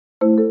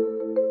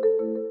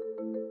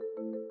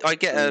I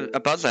get a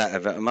buzz out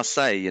of it, I must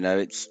say. You know,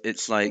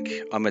 it's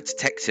like I'm a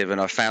detective and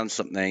I found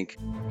something.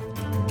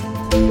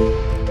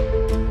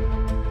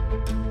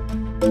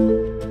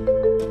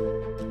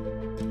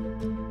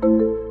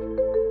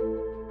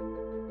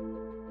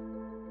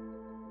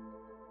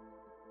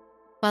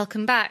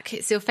 Welcome back.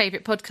 It's your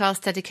favourite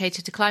podcast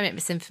dedicated to climate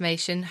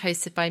misinformation,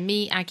 hosted by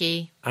me,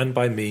 Aggie. And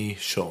by me,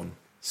 Sean.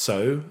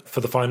 So,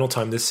 for the final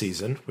time this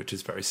season, which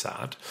is very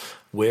sad,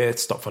 we're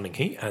Stop Funding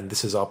Heat, and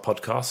this is our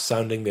podcast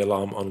sounding the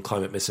alarm on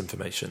climate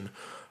misinformation.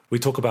 We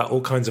talk about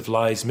all kinds of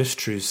lies,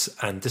 mistruths,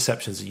 and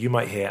deceptions that you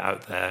might hear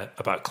out there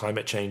about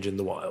climate change in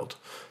the wild.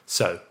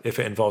 So, if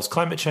it involves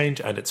climate change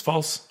and it's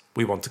false,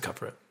 we want to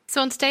cover it. So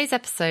on today's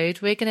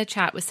episode, we're going to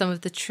chat with some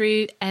of the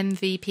true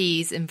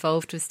MVPs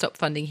involved with Stop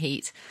Funding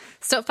Heat.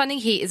 Stop Funding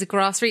Heat is a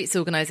grassroots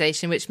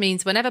organisation, which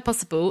means whenever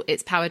possible,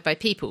 it's powered by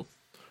people.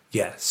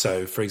 Yeah,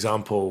 so for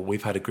example,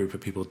 we've had a group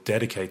of people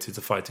dedicated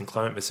to fighting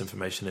climate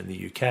misinformation in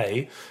the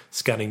UK,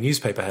 scanning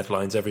newspaper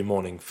headlines every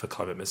morning for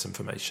climate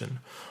misinformation.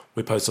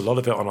 We post a lot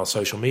of it on our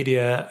social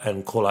media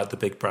and call out the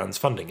big brands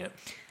funding it.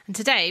 And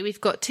today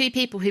we've got two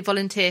people who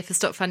volunteer for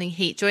Stop Funding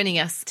Heat joining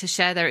us to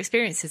share their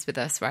experiences with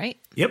us, right?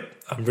 Yep,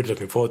 I'm really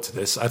looking forward to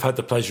this. I've had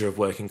the pleasure of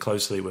working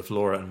closely with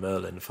Laura and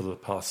Merlin for the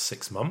past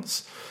 6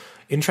 months.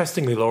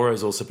 Interestingly, Laura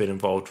has also been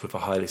involved with a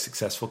highly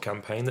successful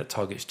campaign that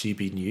targets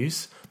GB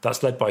News.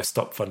 That's led by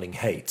Stop Funding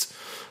Hate.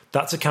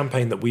 That's a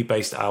campaign that we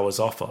based ours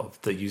off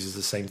of that uses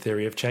the same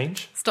theory of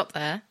change. Stop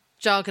there.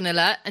 Jargon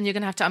alert, and you're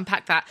going to have to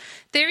unpack that.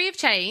 Theory of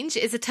change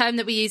is a term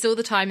that we use all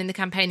the time in the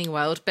campaigning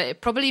world, but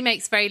it probably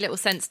makes very little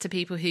sense to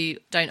people who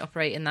don't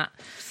operate in that.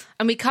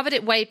 And we covered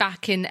it way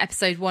back in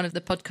episode 1 of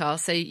the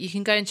podcast, so you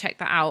can go and check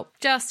that out.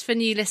 Just for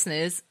new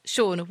listeners,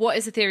 Sean, what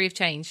is a theory of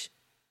change?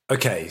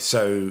 Okay,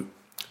 so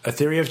a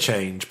theory of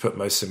change, put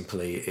most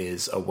simply,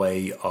 is a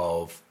way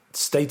of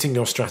stating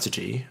your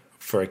strategy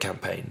for a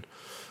campaign.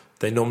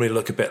 They normally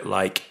look a bit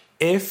like,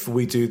 if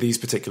we do these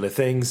particular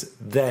things,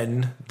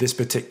 then this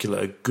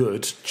particular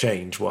good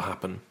change will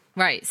happen.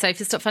 Right. So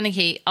for Stop Funding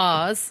Heat,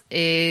 ours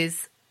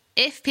is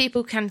if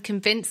people can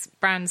convince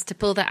brands to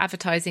pull their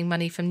advertising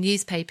money from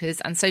newspapers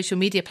and social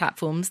media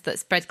platforms that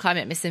spread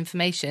climate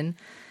misinformation,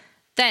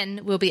 then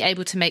we'll be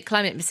able to make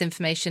climate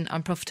misinformation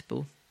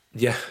unprofitable.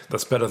 Yeah,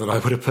 that's better than I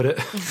would have put it.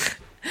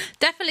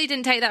 Definitely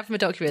didn't take that from a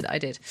document that I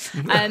did.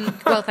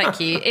 Well, thank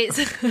you.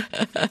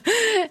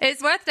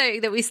 It's worth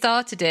noting that we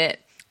started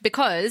it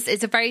because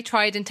it's a very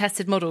tried and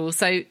tested model.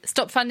 So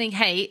Stop Funding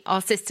Hate,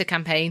 our sister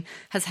campaign,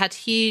 has had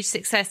huge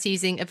success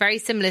using a very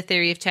similar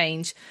theory of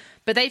change,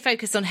 but they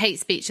focus on hate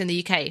speech in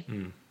the UK.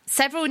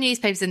 Several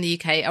newspapers in the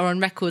UK are on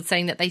record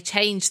saying that they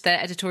changed their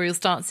editorial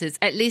stances,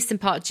 at least in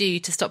part due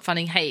to Stop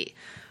Funding Hate,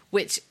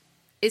 which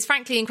is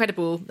frankly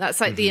incredible.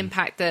 That's like the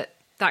impact that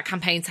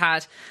campaign's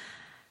had.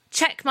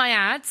 Check My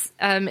Ads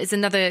is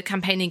another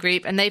campaigning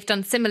group, and they've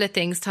done similar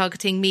things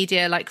targeting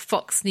media like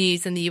Fox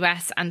News in the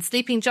US, and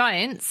Sleeping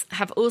Giants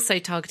have also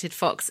targeted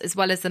Fox as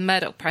well as the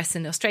Murdoch Press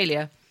in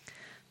Australia.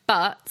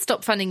 But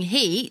Stop Funding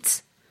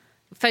Heat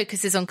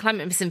focuses on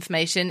climate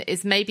misinformation,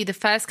 is maybe the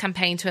first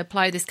campaign to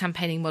apply this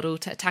campaigning model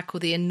to tackle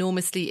the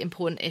enormously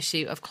important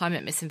issue of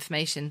climate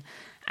misinformation,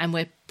 and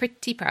we're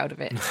pretty proud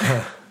of it.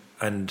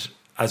 And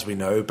as we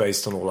know,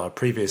 based on all our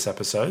previous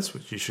episodes,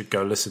 which you should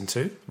go listen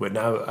to, we're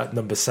now at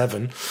number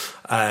 7.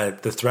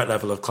 The threat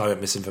level of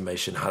climate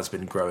misinformation has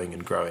been growing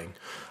and growing.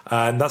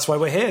 And that's why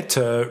we're here,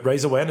 to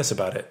raise awareness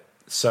about it.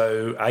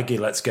 So, Aggie,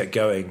 let's get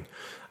going.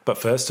 But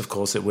first, of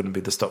course, it wouldn't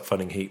be the Stop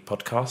Funding Heat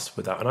podcast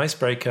without an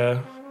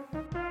icebreaker.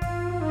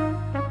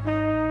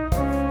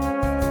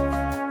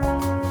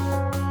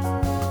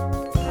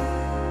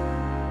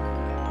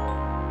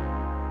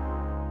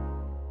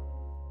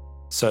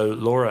 So,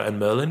 Laura and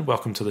Merlin,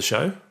 welcome to the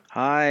show.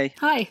 Hi.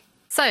 Hi.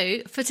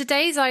 So, for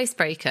today's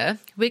icebreaker,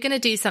 we're going to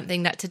do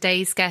something that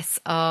today's guests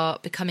are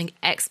becoming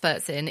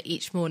experts in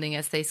each morning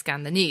as they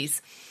scan the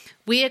news.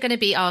 We are going to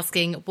be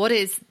asking, what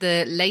is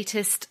the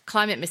latest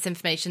climate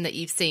misinformation that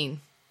you've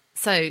seen?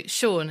 So,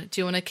 Sean, do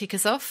you want to kick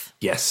us off?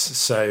 Yes.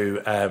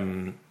 So,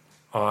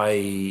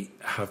 I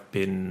have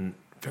been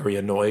very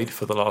annoyed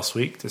for the last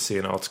week to see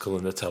an article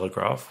in The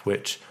Telegraph,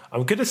 which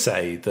I'm going to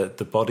say that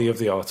the body of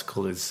the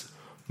article is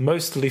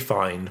mostly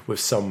fine with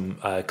some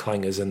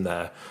clangers in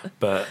there,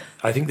 but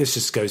I think this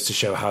just goes to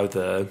show how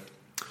the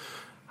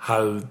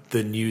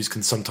news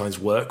can sometimes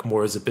work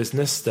more as a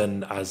business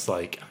than as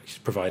like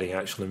providing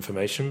actual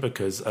information,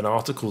 because an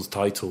article's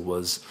title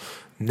was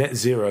 "Net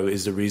Zero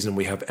is the reason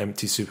we have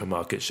empty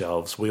supermarket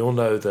shelves." We all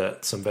know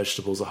that some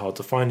vegetables are hard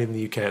to find in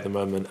the UK at the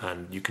moment,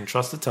 and you can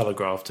trust the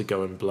Telegraph to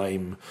go and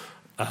blame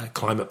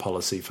climate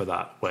policy for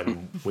that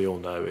when we all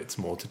know it's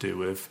more to do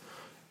with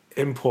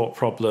import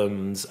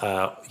problems.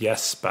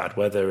 Yes, bad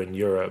weather in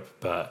Europe,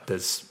 but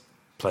there's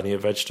plenty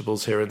of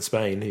vegetables here in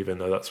Spain, even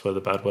though that's where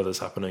the bad weather's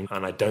happening.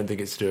 And I don't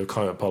think it's to do with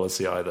climate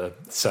policy either.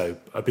 So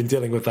I've been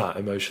dealing with that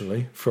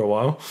emotionally for a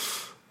while.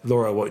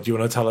 Laura, what do you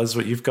want to tell us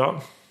what you've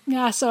got?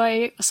 Yeah, so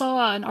I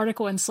saw an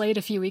article in Slate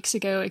a few weeks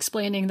ago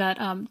explaining that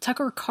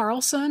Tucker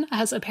Carlson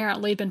has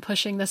apparently been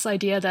pushing this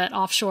idea that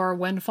offshore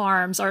wind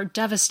farms are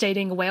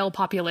devastating whale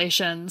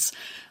populations,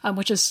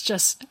 which is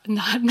just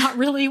not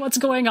really what's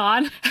going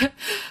on.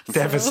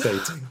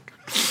 Devastating.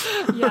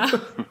 Yeah.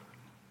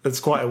 That's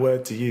quite a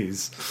word to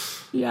use.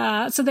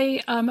 Yeah, so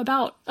they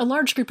about a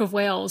large group of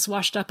whales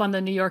washed up on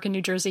the New York and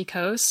New Jersey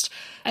coast,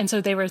 and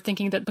so they were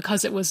thinking that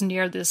because it was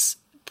near this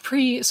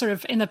sort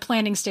of in the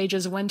planning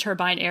stages wind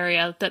turbine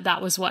area,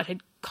 that was what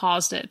had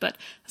caused it. But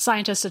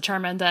scientists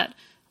determined that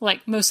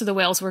like most of the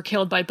whales were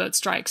killed by boat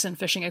strikes and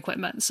fishing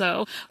equipment,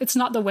 so it's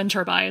not the wind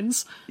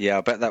turbines. Yeah,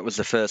 I bet that was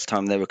the first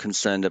time they were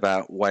concerned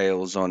about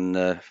whales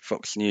on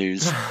Fox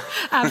News.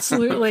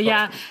 Absolutely,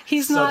 yeah.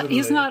 He's not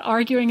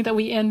arguing that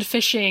we end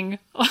fishing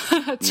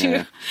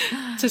to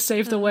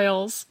save the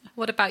whales.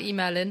 What about you,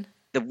 Merlin?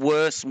 The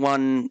worst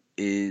one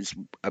is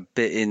a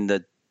bit in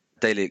the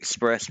Daily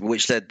Express,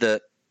 which said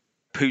that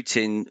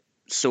Putin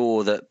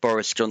saw that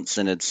Boris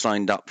Johnson had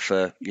signed up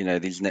for,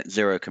 these net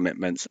zero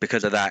commitments.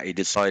 Because of that, he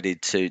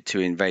decided to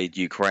invade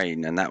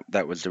Ukraine, and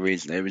that was the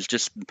reason. It was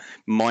just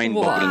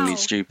mind-bogglingly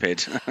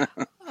stupid.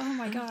 Oh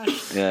my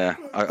gosh. Yeah,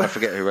 I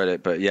forget who read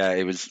it, but yeah,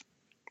 it was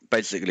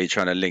basically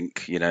trying to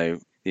link, the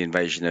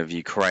invasion of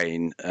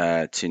Ukraine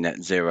to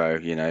net zero,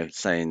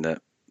 saying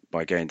that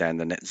by going down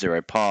the net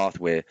zero path,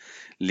 we're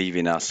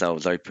leaving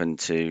ourselves open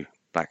to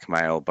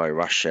blackmail by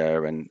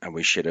Russia, and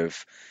we should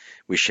have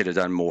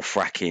done more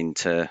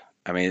fracking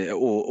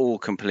all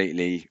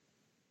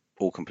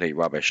complete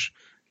rubbish,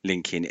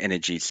 linking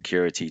energy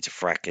security to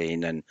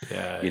fracking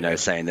and,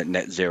 saying that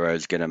net zero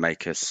is going to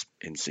make us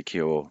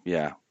insecure.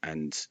 Yeah.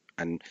 And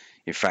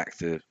in fact,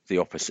 the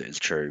opposite is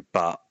true,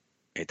 but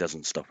it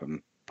doesn't stop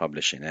them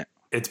publishing it.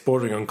 It's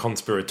bordering on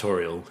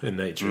conspiratorial in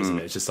nature, isn't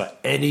it? It's just like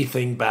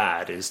anything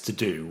bad is to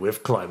do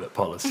with climate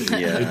policy.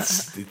 Yeah.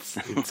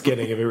 It's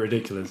getting a bit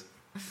ridiculous.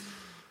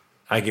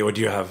 Aggie, what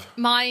do you have?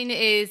 Mine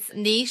is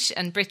niche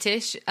and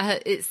British.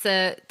 It's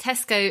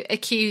Tesco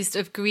accused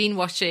of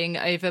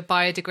greenwashing over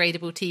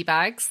biodegradable tea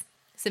bags.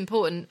 It's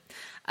important.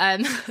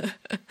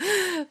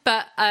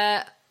 But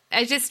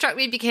it just struck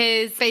me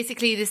because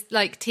basically this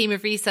team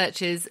of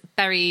researchers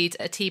buried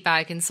a tea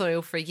bag in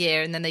soil for a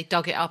year, and then they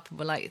dug it up and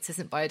were like, "This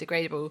isn't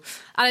biodegradable."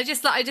 And I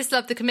just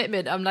love the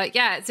commitment. I'm like,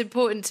 yeah, it's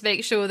important to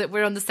make sure that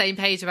we're on the same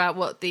page about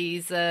what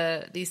these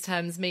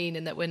terms mean,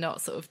 and that we're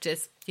not sort of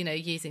just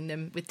using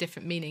them with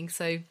different meanings.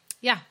 So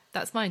yeah,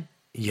 that's mine.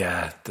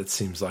 Yeah, that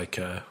seems like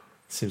a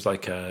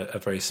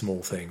very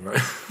small thing,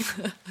 right?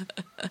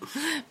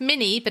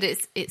 Mini, but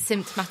it's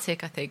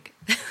symptomatic, I think.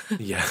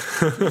 Yeah.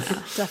 Yeah,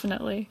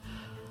 definitely.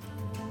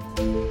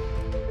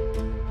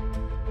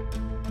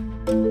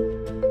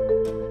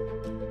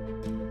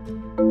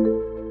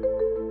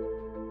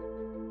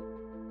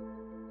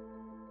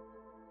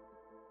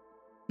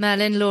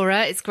 Merlin,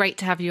 Laura, it's great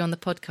to have you on the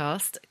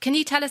podcast. Can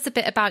you tell us a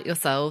bit about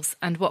yourselves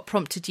and what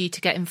prompted you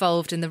to get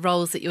involved in the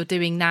roles that you're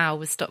doing now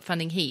with Stop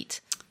Funding Heat?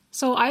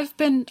 So I've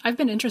been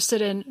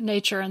interested in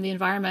nature and the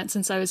environment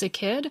since I was a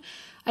kid,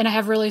 and I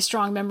have really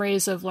strong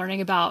memories of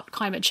learning about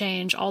climate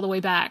change all the way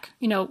back,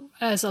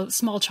 as a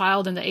small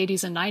child in the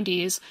 80s and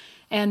 90s,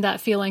 and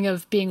that feeling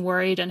of being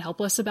worried and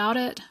helpless about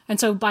it. And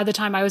so by the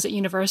time I was at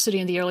university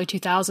in the early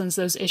 2000s,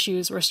 those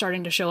issues were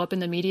starting to show up in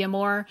the media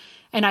more.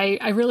 And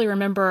I really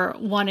remember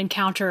one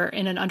encounter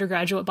in an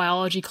undergraduate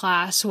biology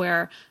class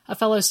where a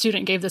fellow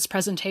student gave this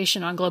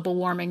presentation on global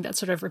warming that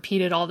sort of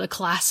repeated all the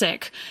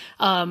classic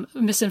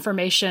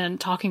misinformation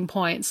talking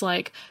points,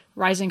 like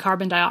rising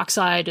carbon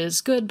dioxide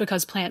is good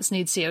because plants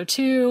need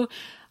CO2.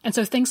 And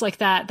so things like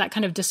that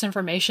kind of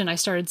disinformation I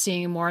started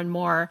seeing more and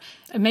more.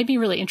 It made me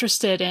really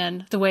interested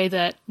in the way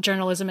that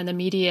journalism and the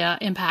media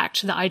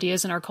impact the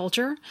ideas in our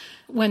culture.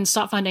 When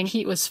Stop Funding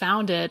Heat was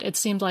founded, it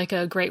seemed like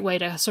a great way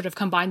to sort of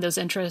combine those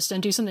interests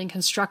and do something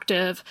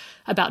constructive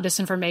about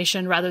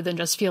disinformation rather than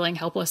just feeling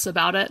helpless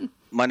about it.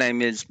 My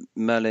name is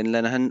Merlin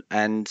Lenehan,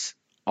 and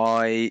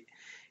I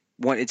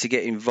wanted to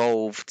get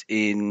involved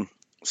in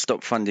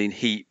Stop Funding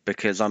Heat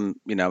because I'm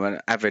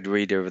an avid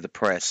reader of the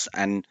press,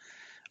 and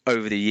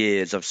over the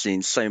years, I've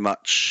seen so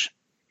much,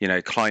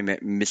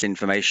 climate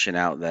misinformation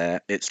out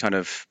there. It's kind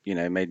of,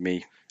 made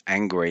me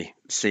angry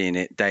seeing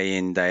it day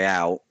in, day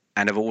out.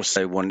 And I've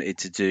also wanted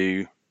to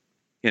do,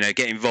 get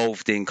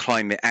involved in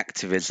climate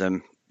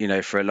activism,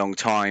 for a long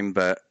time,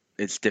 but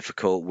it's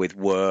difficult with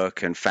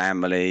work and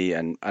family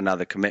and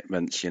other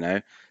commitments,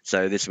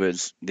 So this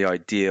was the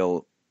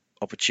ideal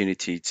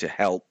opportunity to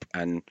help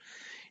and,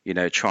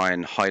 try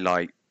and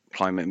highlight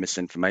climate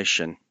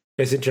misinformation.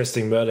 It's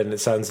interesting, Merlin. It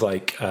sounds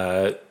like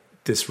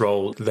this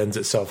role lends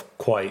itself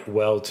quite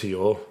well to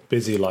your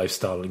busy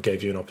lifestyle and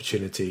gave you an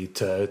opportunity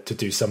to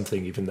do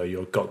something, even though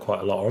you've got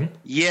quite a lot on.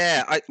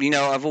 Yeah,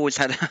 I've always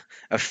had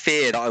a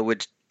fear that I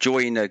would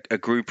join a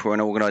group or an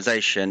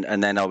organisation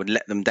and then I would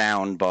let them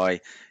down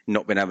by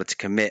not being able to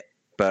commit.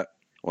 But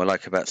what I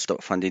like about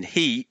Stop Funding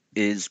Heat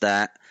is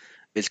that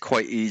it's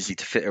quite easy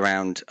to fit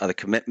around other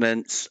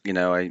commitments.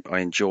 I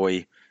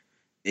enjoy,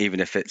 even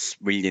if it's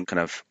reading kind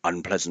of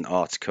unpleasant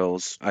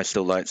articles, I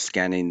still like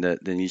scanning the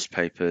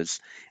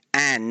newspapers.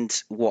 And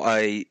what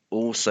I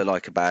also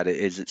like about it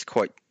is it's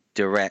quite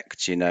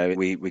direct.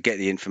 We get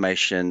the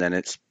information, then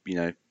it's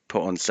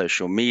put on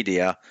social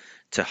media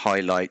to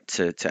highlight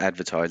to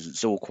advertise.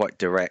 It's all quite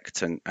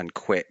direct and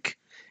quick,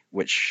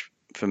 which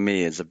for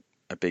me is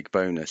a big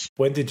bonus.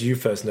 When did you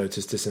first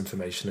notice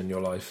disinformation in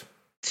your life?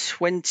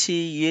 20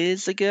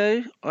 years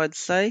ago, I'd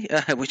say,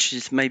 which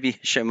is maybe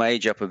show my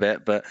age up a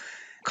bit, but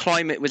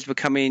climate was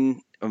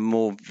becoming a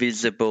more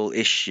visible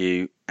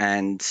issue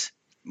and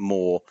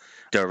more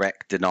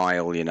direct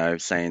denial,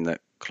 saying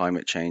that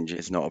climate change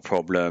is not a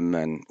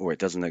problem or it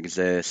doesn't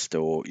exist,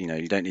 or,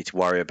 you don't need to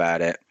worry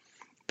about it.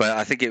 But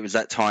I think it was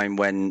that time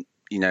when,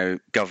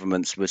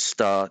 governments were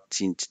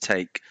starting to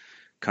take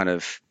kind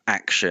of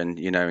action,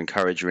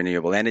 encourage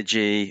renewable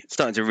energy,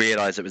 starting to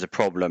realize it was a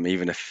problem,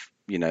 even if,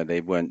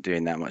 they weren't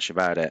doing that much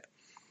about it.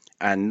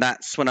 And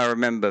that's when I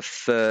remember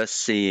first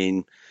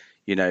seeing,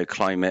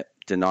 climate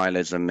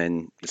denialism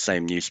in the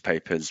same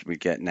newspapers we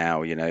get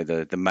now,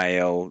 the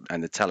Mail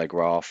and the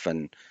Telegraph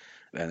and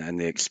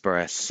the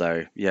Express.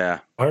 So, yeah.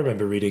 I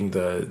remember reading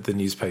the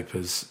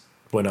newspapers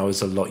when I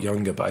was a lot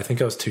younger, but I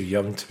think I was too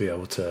young to be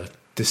able to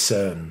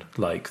discern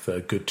like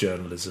the good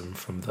journalism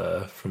from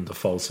the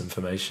false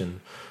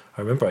information.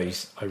 I remember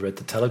I read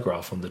the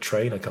Telegraph on the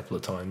train a couple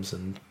of times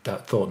and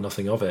that thought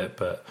nothing of it,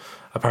 but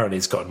apparently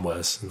it's gotten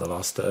worse in the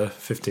last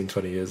 15,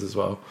 20 years as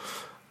well.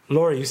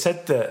 Laura, you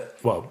said that,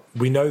 well,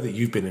 we know that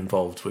you've been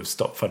involved with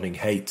Stop Funding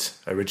Hate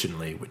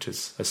originally, which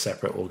is a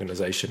separate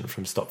organisation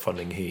from Stop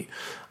Funding Heat.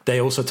 They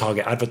also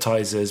target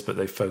advertisers, but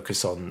they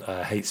focus on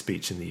hate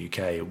speech in the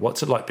UK.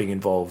 What's it like being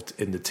involved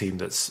in the team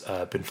that's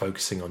been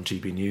focusing on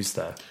GB News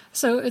there?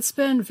 So it's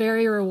been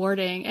very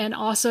rewarding, and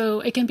also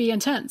it can be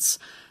intense.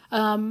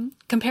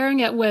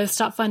 Comparing it with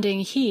Stop Funding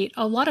Heat,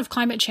 a lot of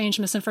climate change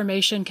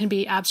misinformation can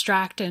be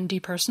abstract and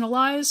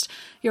depersonalized.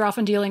 You're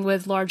often dealing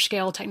with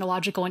large-scale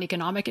technological and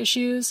economic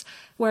issues,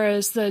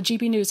 whereas the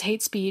GB News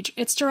hate speech,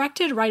 it's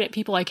directed right at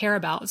people I care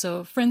about,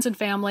 so friends and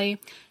family,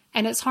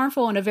 and it's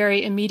harmful in a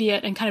very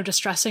immediate and kind of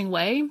distressing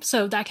way,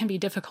 so that can be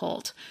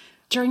difficult.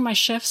 During my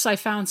shifts, I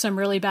found some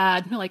really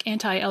bad, like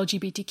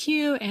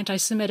anti-LGBTQ,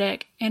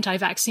 anti-Semitic,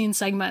 anti-vaccine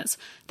segments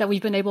that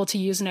we've been able to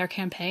use in our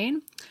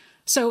campaign.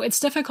 So it's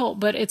difficult,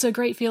 but it's a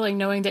great feeling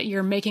knowing that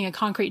you're making a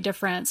concrete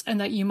difference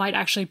and that you might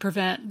actually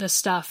prevent this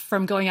stuff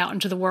from going out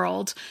into the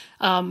world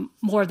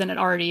more than it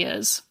already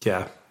is.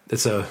 Yeah,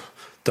 it's a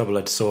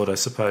double-edged sword, I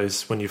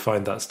suppose, when you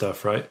find that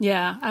stuff, right?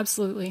 Yeah,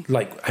 absolutely.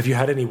 Like, have you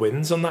had any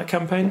wins on that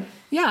campaign?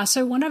 Yeah,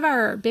 so one of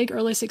our big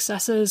early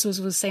successes was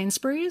with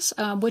Sainsbury's,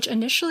 which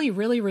initially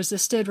really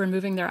resisted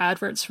removing their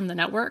adverts from the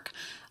network.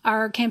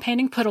 Our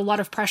campaigning put a lot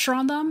of pressure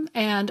on them,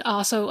 and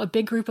also a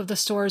big group of the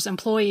store's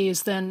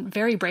employees then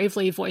very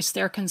bravely voiced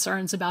their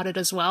concerns about it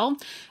as well,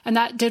 and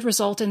that did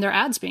result in their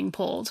ads being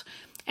pulled.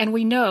 And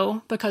we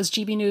know, because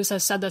GB News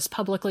has said this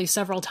publicly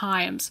several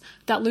times,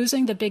 that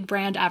losing the big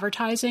brand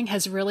advertising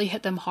has really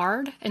hit them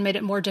hard and made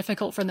it more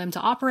difficult for them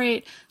to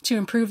operate, to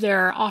improve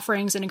their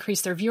offerings and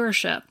increase their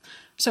viewership.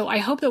 So I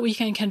hope that we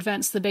can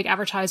convince the big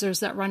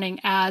advertisers that running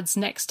ads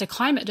next to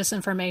climate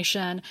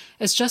disinformation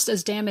is just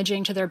as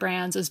damaging to their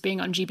brands as being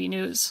on GB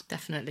News.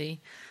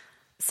 Definitely.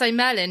 So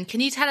Merlin,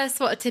 can you tell us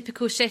what a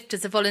typical shift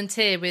as a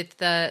volunteer with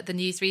the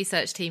news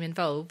research team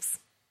involves?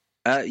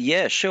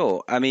 Yeah,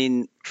 sure. I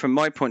mean, from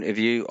my point of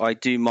view, I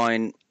do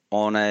mine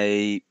on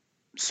a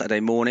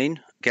Saturday morning,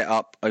 get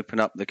up, open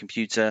up the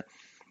computer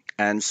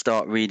and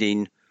start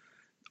reading.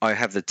 I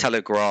have the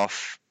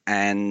Telegraph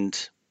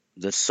and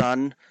the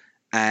Sun.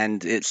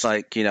 And it's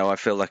like, I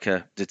feel like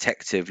a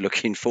detective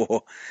looking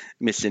for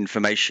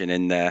misinformation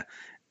in there.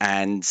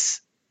 And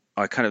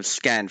I kind of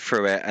scan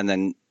through it and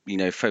then,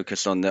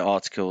 focus on the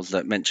articles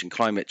that mention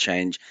climate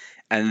change.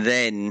 And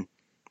then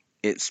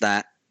it's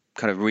that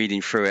kind of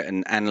reading through it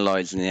and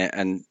analyzing it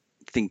and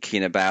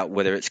thinking about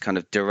whether it's kind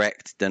of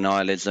direct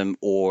denialism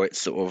or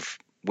it's sort of,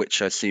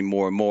 which I see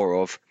more and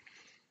more of,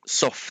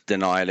 soft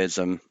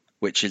denialism,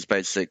 which is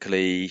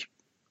basically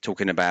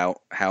talking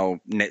about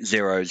how net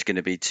zero is going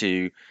to be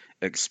too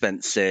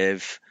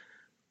expensive,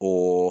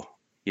 or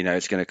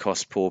it's going to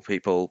cost poor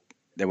people,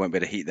 they won't be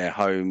able to heat their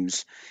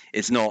homes.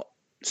 It's not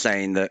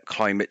saying that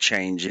climate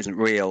change isn't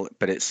real,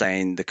 but it's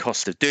saying the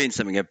cost of doing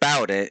something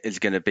about it is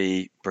going to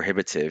be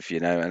prohibitive,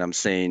 and I'm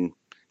seeing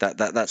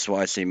that's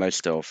what I see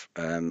most of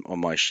on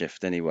my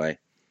shift anyway.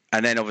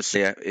 And then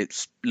obviously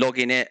it's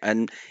logging it,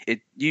 and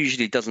it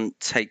usually doesn't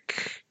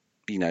take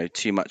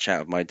too much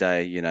out of my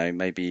day,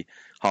 maybe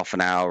half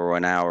an hour or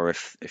an hour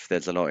if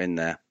there's a lot in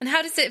there. And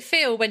how does it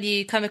feel when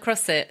you come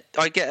across it?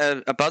 I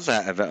get a buzz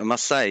out of it, I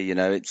must say.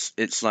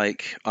 It's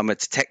like I'm a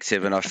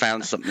detective and I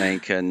found something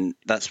and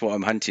that's what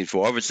I'm hunting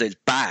for. Obviously it's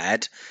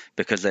bad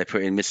because they're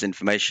putting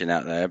misinformation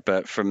out there,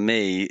 but for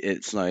me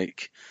it's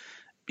like,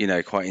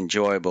 quite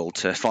enjoyable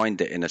to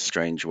find it in a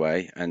strange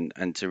way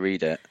and to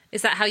read it.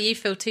 Is that how you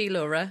feel too,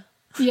 Laura?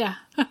 Yeah.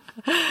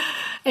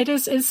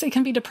 It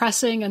can be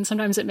depressing and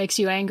sometimes it makes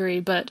you angry,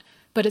 but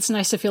it's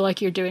nice to feel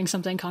like you're doing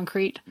something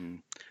concrete.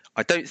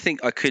 I don't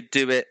think I could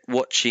do it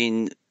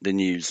watching the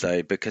news,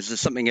 though, because there's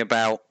something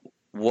about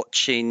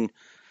watching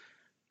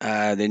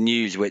the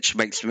news, which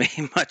makes me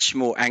much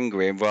more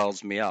angry and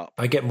riles me up.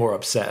 I get more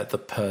upset at the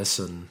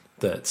person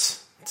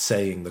that's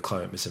saying the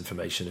climate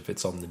misinformation if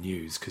it's on the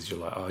news, because you're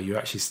like, oh, you're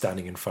actually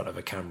standing in front of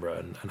a camera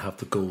and have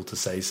the gall to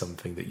say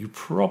something that you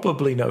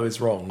probably know is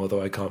wrong,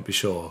 although I can't be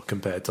sure,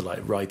 compared to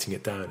like writing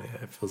it down.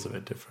 It feels a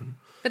bit different.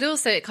 But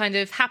also it kind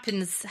of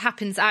happens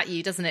at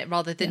you, doesn't it?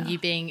 Rather than you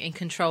being in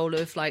control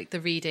of like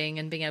the reading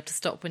and being able to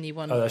stop when you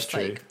want. Oh, that's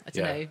true. Like, I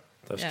don't know.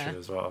 That's true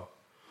as well.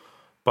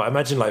 But I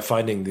imagine like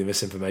finding the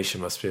misinformation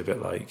must be a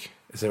bit like,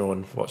 has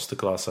anyone watched The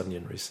Glass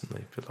Onion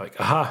recently? But like,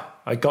 aha,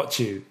 I got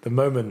you. The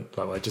moment,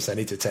 like just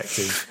any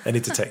detective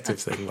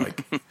thing,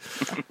 like,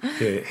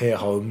 here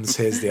Holmes,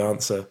 here's the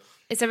answer.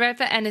 Is there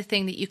ever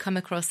anything that you come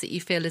across that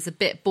you feel is a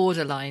bit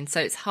borderline?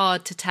 So it's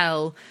hard to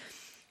tell,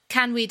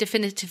 can we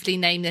definitively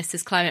name this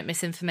as climate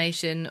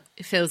misinformation?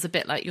 It feels a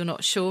bit like you're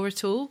not sure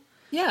at all.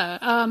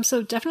 Yeah,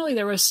 so definitely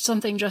there was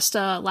something just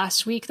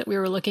last week that we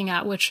were looking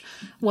at, which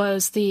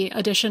was the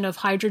addition of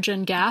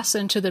hydrogen gas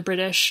into the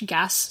British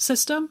gas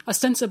system,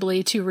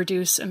 ostensibly to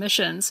reduce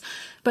emissions.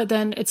 But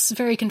then it's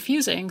very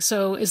confusing.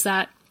 So is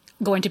that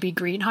going to be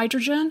green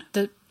hydrogen?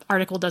 The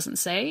article doesn't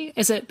say.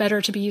 Is it better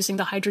to be using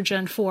the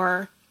hydrogen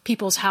for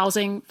people's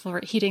housing, for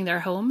heating their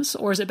homes,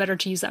 or is it better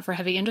to use that for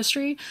heavy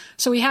industry?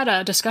 So we had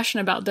a discussion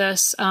about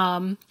this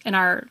in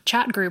our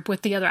chat group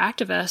with the other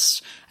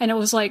activists, and it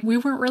was like we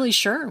weren't really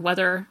sure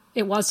whether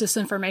it was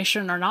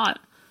disinformation or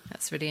not.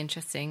 That's really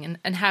interesting.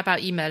 And how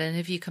about you, Melon?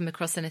 Have you come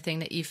across anything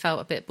that you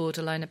felt a bit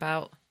borderline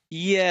about?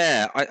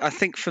 Yeah, I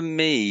think for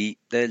me,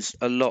 there's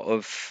a lot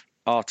of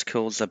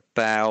articles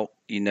about,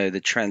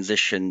 the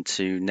transition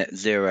to net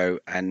zero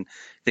and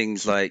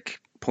things like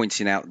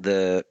pointing out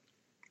the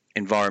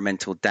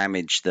environmental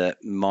damage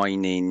that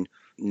mining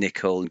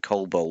nickel and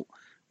cobalt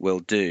will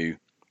do.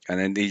 And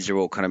then these are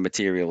all kind of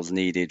materials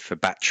needed for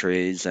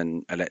batteries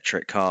and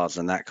electric cars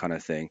and that kind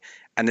of thing.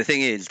 And the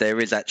thing is, there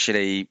is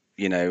actually,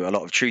 a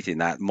lot of truth in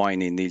that.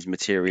 Mining these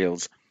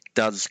materials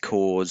does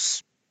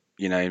cause,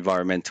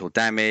 environmental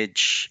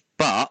damage.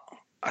 But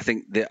I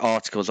think the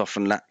articles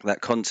often lack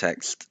that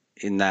context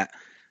in that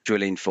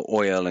drilling for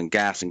oil and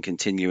gas and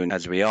continuing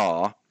as we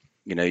are,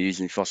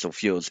 using fossil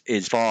fuels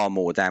is far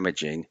more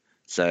damaging.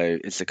 So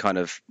it's a kind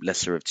of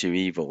lesser of two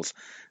evils.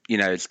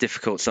 It's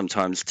difficult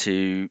sometimes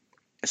to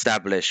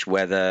establish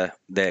whether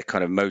their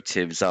kind of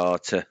motives are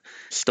to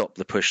stop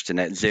the push to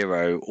net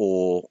zero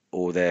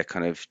or their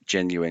kind of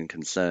genuine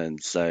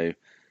concerns. So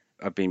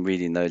I've been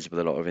reading those with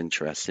a lot of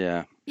interest.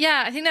 Yeah.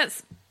 Yeah, I think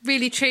that's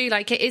really true.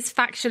 Like, it is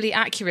factually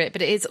accurate,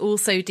 but it is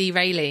also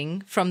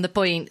derailing from the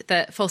point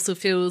that fossil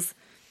fuels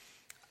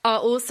are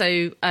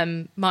also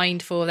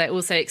mined for, they're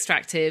also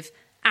extractive,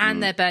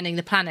 and they're burning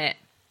the planet.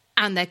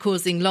 And they're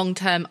causing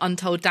long-term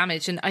untold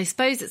damage. And I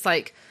suppose it's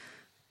like,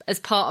 as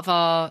part of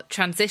our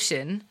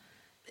transition,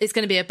 it's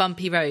going to be a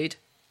bumpy road.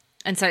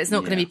 And so it's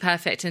not going to be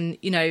perfect. And,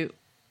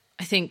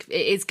 I think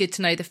it is good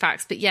to know the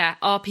facts. But yeah,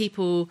 are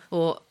people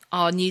or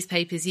are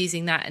newspapers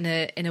using that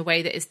in a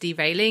way that is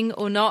derailing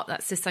or not?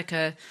 That's just like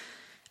a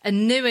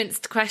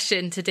nuanced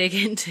question to dig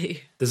into.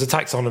 There's a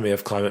taxonomy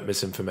of climate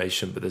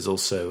misinformation, but there's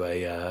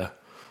also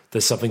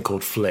there's something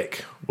called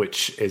FLIC,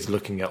 which is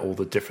looking at all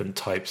the different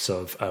types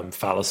of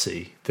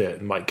fallacy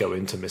that might go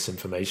into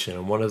misinformation.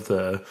 And one of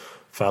the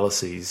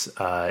fallacies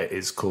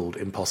is called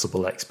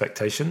impossible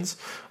expectations.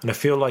 And I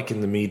feel like in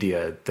the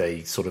media,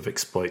 they sort of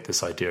exploit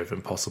this idea of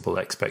impossible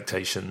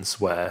expectations,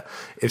 where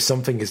if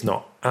something is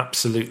not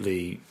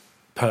absolutely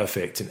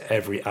perfect in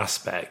every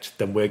aspect,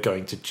 then we're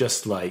going to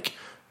just like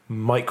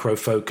micro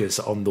focus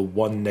on the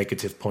one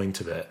negative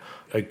point of it.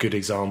 A good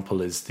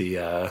example is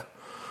the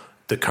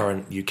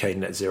current UK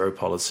net zero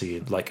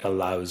policy like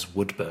allows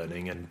wood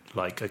burning, and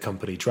like a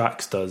company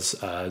Drax does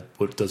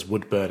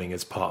wood burning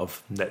as part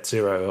of net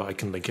zero. I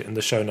can link it in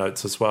the show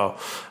notes as well.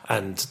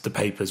 And the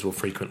papers will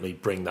frequently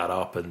bring that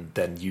up and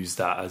then use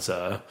that as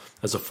a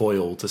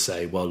foil to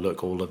say, well,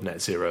 look, all of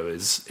net zero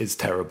is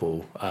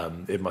terrible.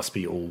 It must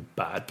be all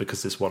bad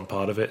because this one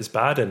part of it is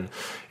bad. And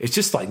it's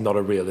just like not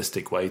a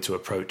realistic way to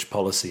approach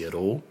policy at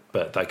all,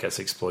 but that gets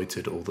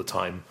exploited all the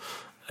time.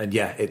 And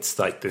yeah, it's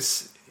like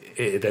this.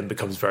 It then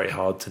becomes very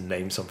hard to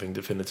name something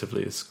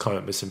definitively as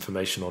climate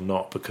misinformation or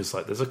not, because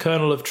like there's a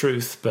kernel of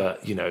truth, but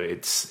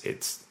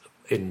it's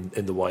in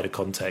the wider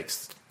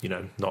context,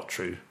 not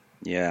true.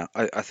 Yeah,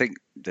 I think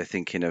they're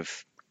thinking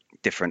of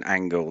different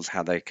angles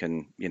how they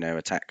can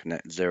attack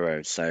net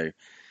zero. So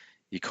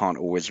you can't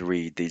always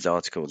read these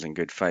articles in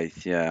good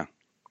faith. Yeah,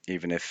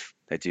 even if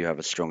they do have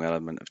a strong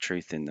element of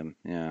truth in them.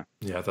 Yeah,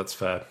 that's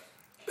fair.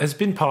 Has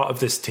been part of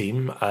this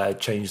team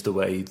changed the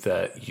way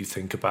that you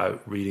think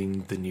about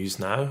reading the news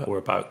now or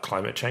about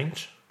climate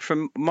change?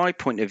 From my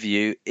point of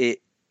view,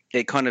 it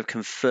kind of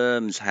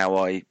confirms how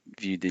I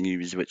viewed the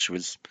news, which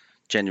was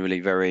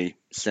generally very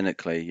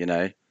cynically,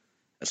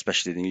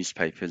 especially the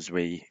newspapers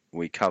we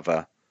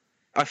cover.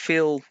 I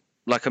feel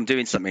like I'm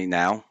doing something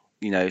now,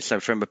 so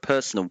from a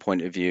personal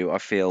point of view, I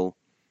feel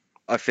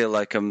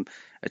like I'm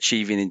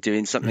achieving and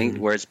doing something,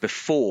 whereas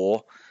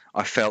before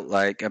I felt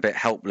like a bit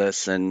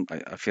helpless, and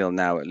I feel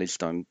now at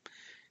least I'm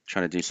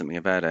trying to do something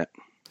about it.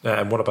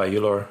 And what about you,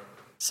 Laura?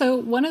 So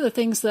one of the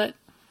things that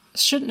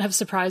shouldn't have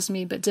surprised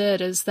me but did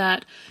is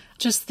that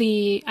just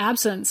the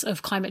absence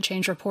of climate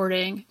change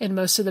reporting in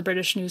most of the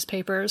British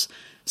newspapers.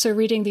 So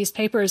reading these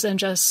papers and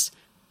just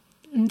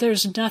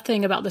there's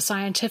nothing about the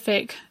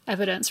scientific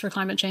evidence for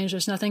climate change.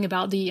 There's nothing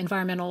about the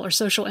environmental or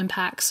social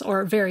impacts,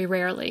 or very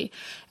rarely.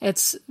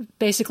 It's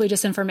basically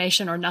just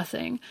information or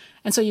nothing.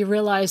 And so you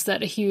realize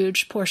that a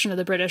huge portion of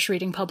the British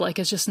reading public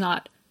is just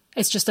not,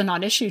 it's just a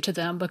non-issue to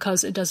them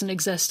because it doesn't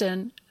exist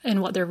in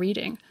what they're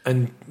reading.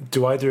 And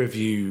do either of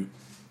you,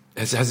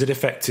 has it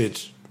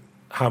affected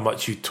how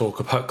much you talk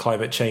about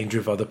climate change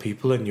with other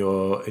people in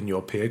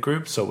your peer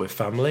groups or with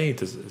family?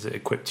 Has it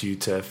equipped you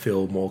to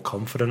feel more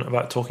confident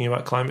about talking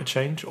about climate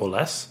change or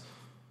less?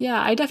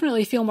 Yeah, I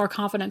definitely feel more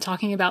confident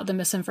talking about the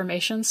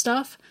misinformation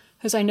stuff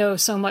because I know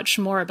so much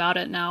more about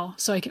it now.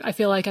 So I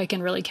feel like I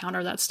can really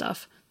counter that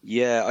stuff.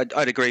 Yeah,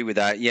 I'd agree with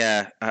that.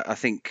 Yeah, I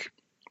think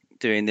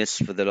doing this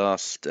for the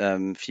last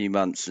few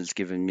months has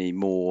given me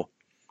more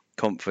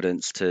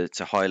confidence to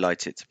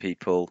highlight it to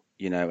people,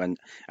 and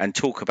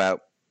talk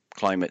about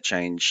climate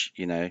change,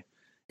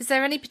 Is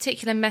there any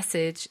particular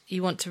message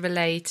you want to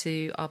relay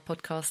to our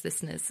podcast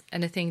listeners?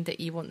 Anything that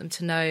you want them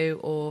to know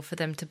or for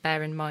them to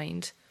bear in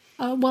mind?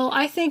 Well,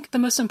 I think the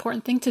most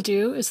important thing to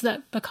do is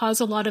that because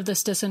a lot of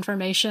this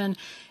disinformation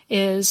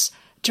is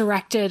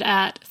directed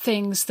at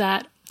things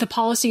that the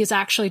policy is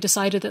actually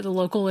decided at the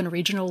local and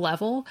regional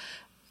level,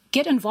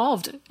 get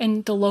involved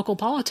in the local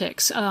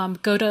politics,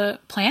 go to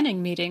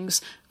planning meetings,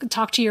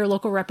 talk to your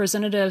local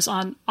representatives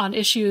on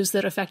issues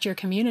that affect your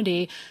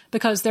community,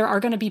 because there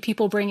are going to be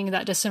people bringing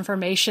that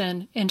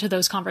disinformation into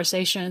those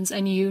conversations,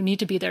 and you need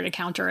to be there to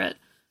counter it.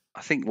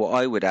 I think what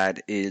I would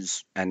add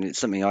is, and it's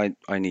something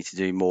I need to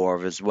do more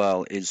of as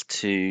well, is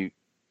to,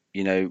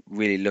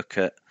 really look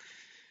at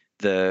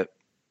the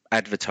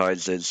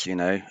advertisers,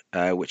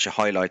 which are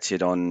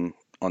highlighted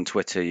on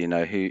Twitter,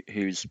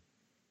 who's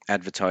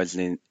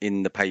advertising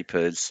in the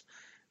papers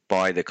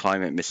by the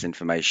climate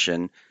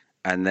misinformation,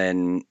 and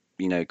then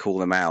call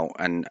them out,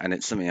 and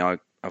it's something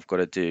I've got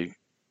to do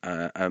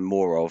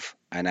more of.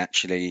 And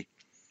actually,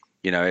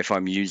 if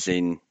I'm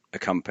using a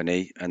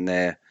company and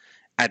they're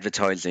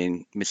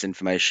advertising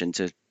misinformation,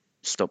 to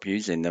stop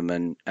using them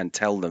and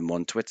tell them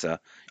on Twitter,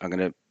 I'm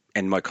going to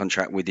end my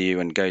contract with you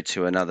and go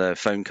to another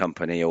phone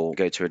company or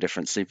go to a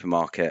different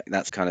supermarket.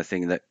 That's the kind of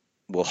thing that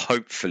will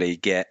hopefully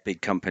get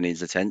big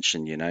companies'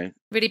 attention,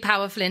 Really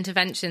powerful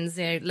interventions,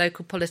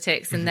 local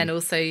politics, and then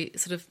also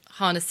sort of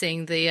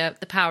harnessing the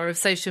power of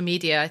social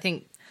media. I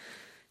think,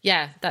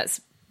 that's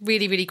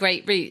really, really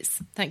great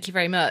routes. Thank you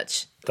very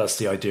much. That's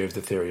the idea of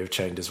the theory of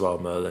change as well,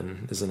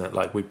 Merlin, isn't it?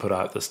 Like, we put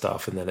out the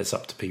stuff and then it's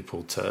up to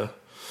people to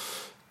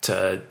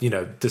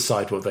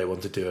decide what they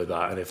want to do with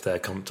that and if they're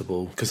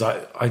comfortable. Because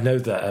I know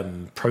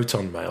that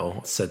Proton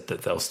Mail said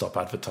that they'll stop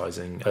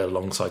advertising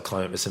alongside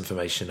climate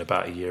misinformation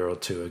about a year or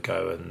two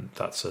ago, and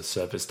that's a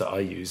service that I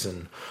use.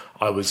 And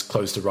I was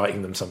close to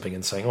writing them something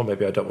and saying,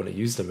 maybe I don't want to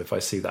use them if I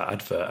see that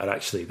advert. And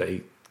actually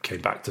they came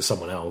back to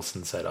someone else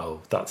and said,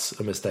 that's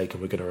a mistake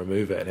and we're going to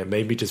remove it. And it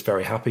made me just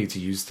very happy to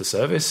use the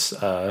service,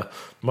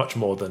 much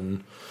more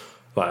than...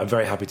 I'm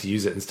very happy to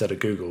use it instead of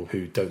Google,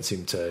 who don't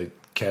seem to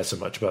care so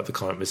much about the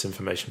climate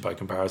misinformation by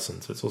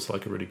comparison. So it's also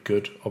like a really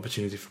good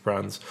opportunity for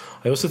brands.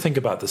 I also think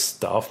about the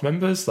staff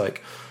members,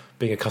 like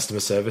being a customer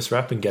service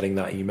rep and getting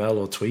that email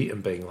or tweet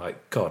and being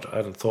like, God, I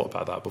hadn't thought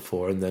about that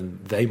before. And then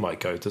they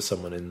might go to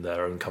someone in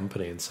their own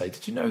company and say,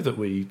 did you know that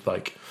we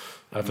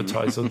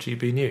advertise on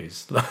GB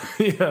News?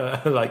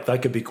 That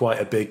could be quite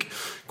a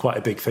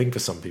big thing for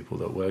some people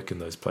that work in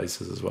those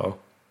places as well.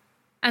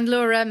 And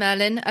Laura,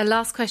 Merlin, a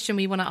last question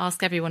we want to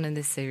ask everyone in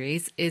this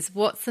series is,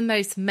 what's the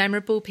most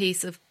memorable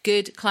piece of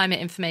good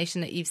climate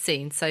information that you've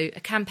seen? So a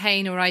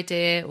campaign or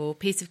idea or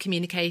piece of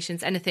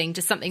communications, anything,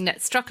 just something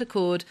that struck a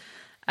chord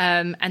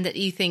and that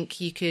you think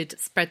you could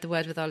spread the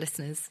word with our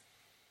listeners.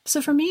 So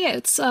for me,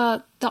 it's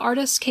the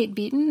artist Kate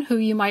Beaton, who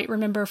you might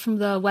remember from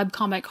the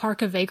webcomic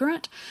Hark a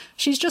Vagrant.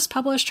 She's just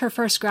published her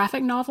first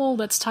graphic novel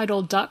that's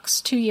titled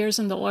Ducks, 2 Years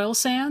in the Oil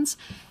Sands,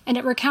 and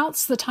it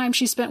recounts the time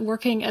she spent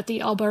working at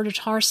the Alberta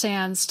tar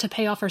sands to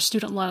pay off her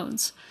student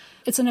loans.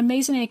 It's an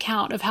amazing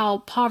account of how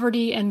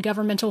poverty and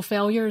governmental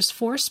failures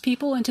force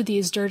people into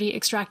these dirty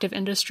extractive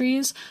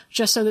industries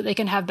just so that they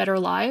can have better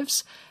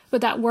lives. But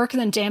that work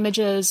then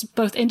damages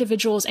both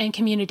individuals and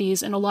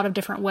communities in a lot of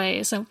different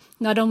ways. So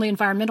not only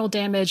environmental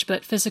damage,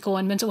 but physical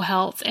and mental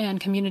health and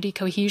community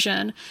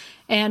cohesion.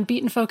 And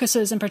Beaton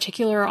focuses in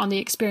particular on the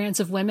experience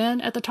of women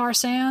at the tar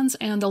sands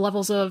and the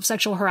levels of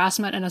sexual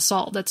harassment and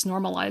assault that's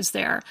normalized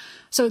there.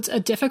 So it's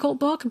a difficult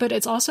book, but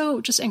it's also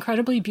just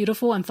incredibly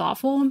beautiful and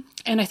thoughtful.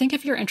 And I think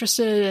if you're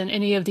interested in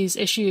any of these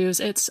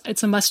issues, it's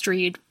a must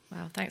read.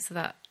 Wow, thanks for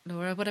that,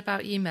 Laura. What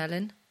about you,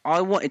 Merlin?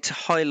 I wanted to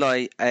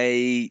highlight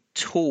a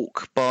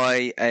talk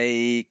by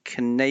a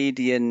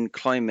Canadian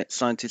climate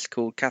scientist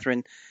called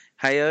Catherine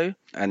Hayhoe,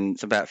 and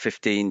it's about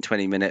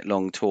 15-20 minute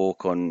long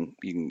talk on,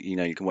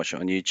 you can watch it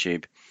on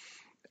YouTube.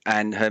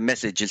 And her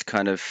message is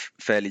kind of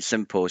fairly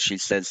simple. She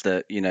says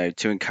that,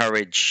 to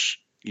encourage,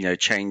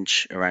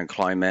 change around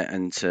climate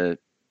and to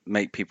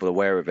make people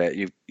aware of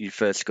it, you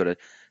first got to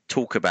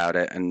talk about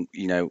it, and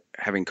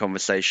having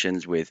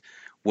conversations with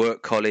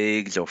work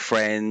colleagues or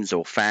friends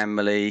or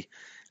family.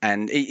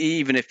 And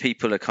even if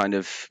people are kind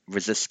of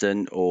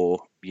resistant,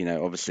 or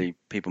obviously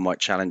people might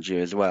challenge you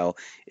as well,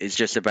 it's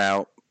just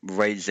about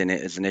raising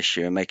it as an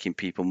issue and making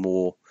people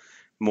more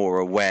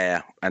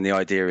aware. And the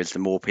idea is the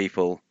more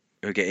people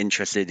who get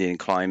interested in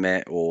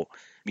climate or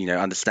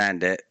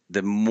understand it,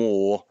 the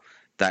more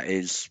that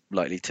is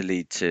likely to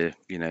lead to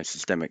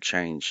systemic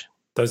change.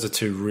 Those are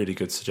two really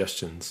good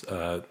suggestions,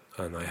 and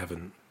I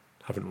haven't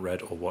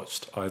read or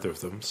watched either of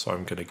them, so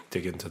I'm going to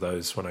dig into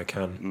those when I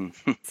can.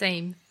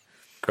 Same.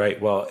 Great.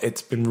 Well,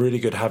 it's been really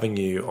good having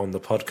you on the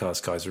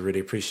podcast, guys. I really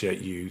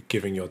appreciate you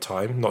giving your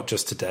time, not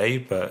just today,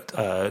 but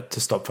to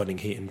Stop Funding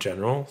Heat in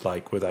general.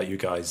 Like, without you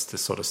guys,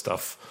 this sort of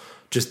stuff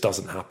just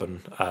doesn't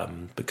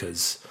happen,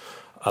 because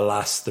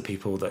alas, the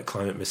people that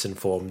climate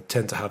misinform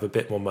tend to have a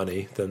bit more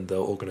money than the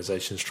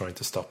organizations trying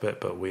to stop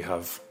it, but we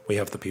have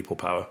the people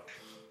power.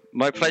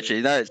 My pleasure.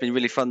 It's been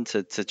really fun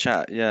to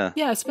chat. Yeah,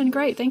 it's been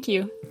great. Thank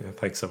you. Yeah,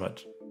 thanks so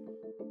much.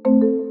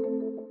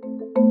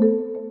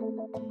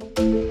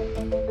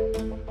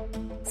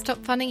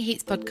 Stop Funding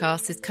Heat's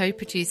podcast is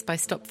co-produced by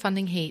Stop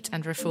Funding Heat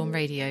and Reform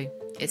Radio.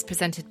 It's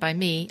presented by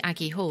me,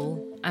 Aggie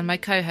Hall, and my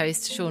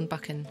co-host, Sean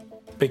Buchan.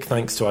 Big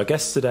thanks to our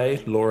guests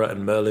today, Laura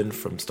and Merlin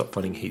from Stop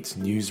Funding Heat's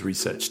news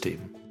research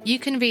team. You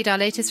can read our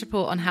latest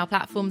report on how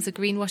platforms are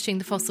greenwashing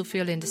the fossil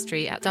fuel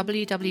industry at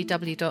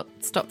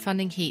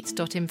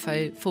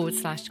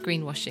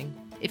www.stopfundingheat.info/greenwashing.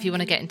 If you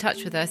want to get in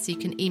touch with us, you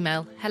can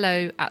email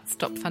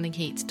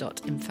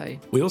hello@stopfundingheat.info.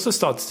 We also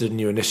started a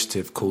new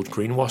initiative called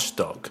Greenwash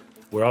Dog.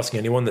 We're asking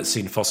anyone that's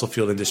seen fossil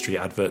fuel industry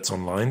adverts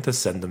online to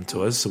send them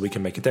to us so we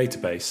can make a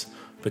database,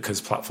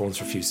 because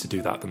platforms refuse to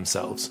do that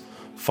themselves.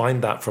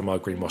 Find that from our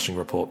greenwashing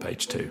report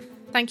page too.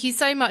 Thank you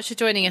so much for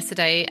joining us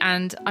today,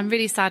 and I'm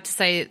really sad to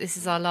say that this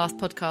is our last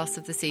podcast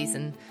of the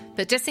season.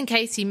 But just in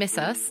case you miss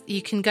us,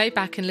 you can go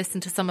back and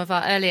listen to some of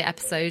our earlier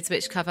episodes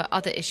which cover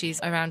other issues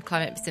around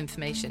climate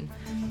misinformation.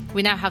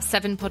 We now have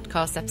 7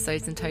 podcast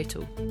episodes in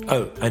total.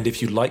 Oh, and if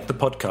you like the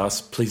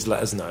podcast, please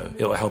let us know.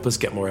 It will help us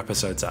get more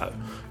episodes out.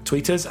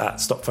 Tweet us at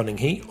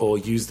StopFundingHeat or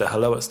use the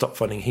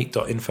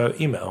hello@stopfundingheat.info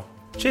email.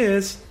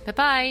 Cheers!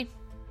 Bye-bye!